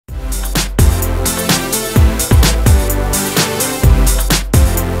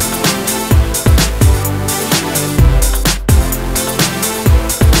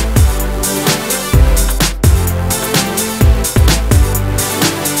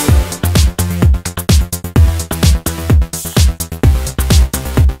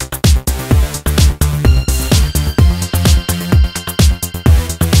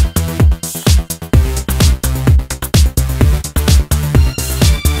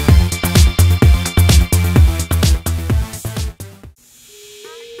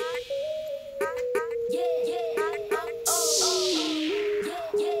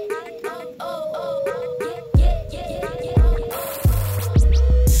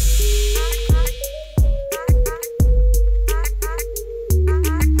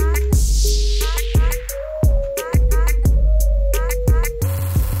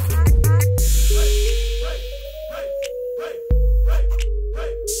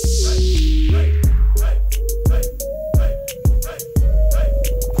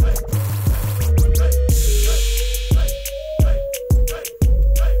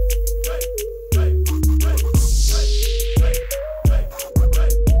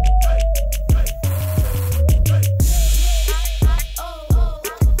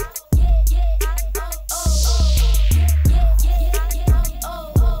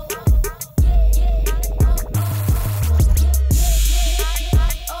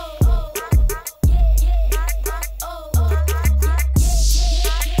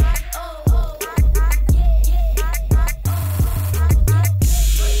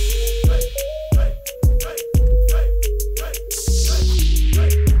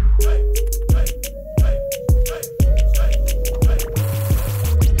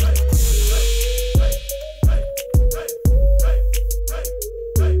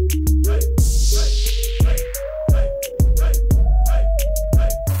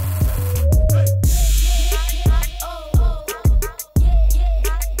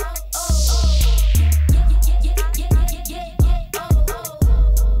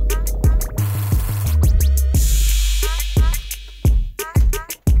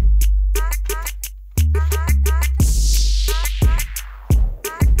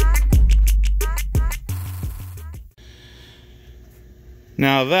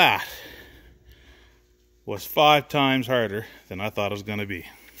Now that was 5 times harder than I thought it was going to be.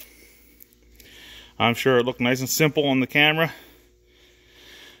 I'm sure it looked nice and simple on the camera.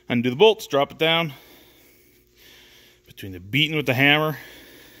 Undo the bolts, drop it down. Between the beating with the hammer,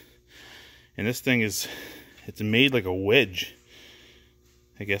 and this thing it's made like a wedge,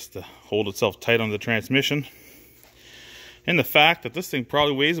 I guess, to hold itself tight on the transmission. And the fact that this thing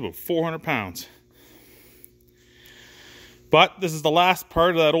probably weighs about 400 pounds. But this is the last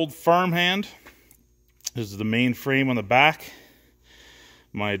part of that old farmhand. This is the main frame on the back.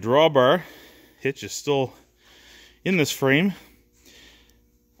 My drawbar hitch is still in this frame.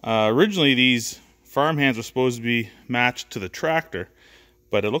 Originally these farmhands were supposed to be matched to the tractor,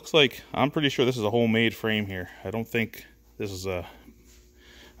 but it looks like, I'm pretty sure this is a homemade frame here. I don't think this is a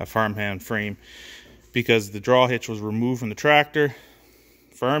farmhand frame, because the draw hitch was removed from the tractor,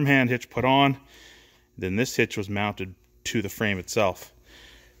 farmhand hitch put on, then this hitch was mounted to the frame itself.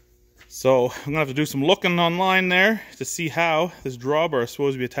 So I'm gonna have to do some looking online there to see how this drawbar is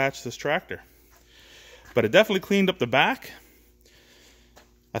supposed to be attached to this tractor. But it definitely cleaned up the back.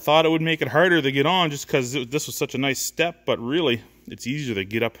 I thought it would make it harder to get on just because this was such a nice step, but really it's easier to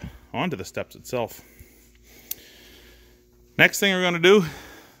get up onto the steps itself. Next thing we're going to do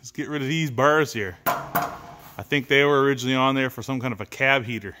is get rid of these bars here. I think they were originally on there for some kind of a cab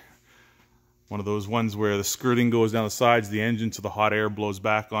heater. One of those ones where the skirting goes down the sides of the engine so the hot air blows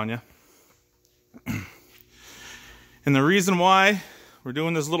back on you. And the reason why we're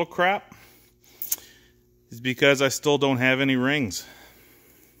doing this little crap is because I still don't have any rings.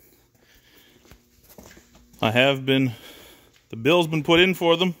 the bill's been put in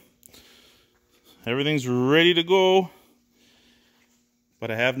for them. Everything's ready to go,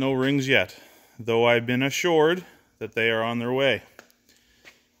 but I have no rings yet, though I've been assured that they are on their way.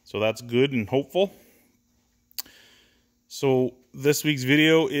 So that's good and hopeful. So this week's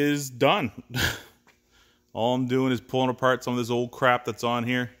video is done. All I'm doing is pulling apart some of this old crap that's on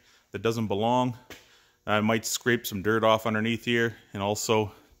here that doesn't belong. I might scrape some dirt off underneath here, and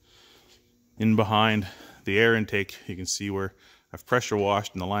also in behind the air intake, you can see where I've pressure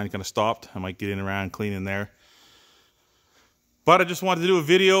washed and the line kind of stopped. I might get in around cleaning there. But I just wanted to do a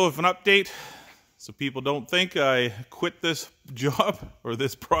video of an update so people don't think I quit this job or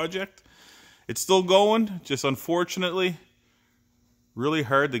this project. It's still going, just unfortunately really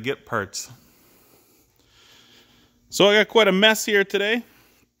hard to get parts. So I got quite a mess here today.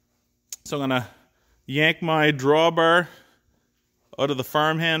 So I'm gonna yank my drawbar out of the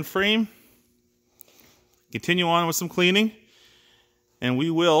farmhand frame, continue on with some cleaning, and we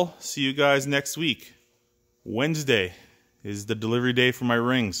will see you guys next week. Wednesday is the delivery day for my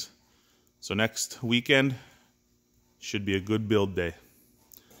rings. So next weekend should be a good build day.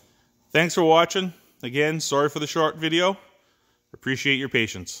 Thanks for watching. Again, sorry for the short video. Appreciate your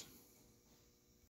patience.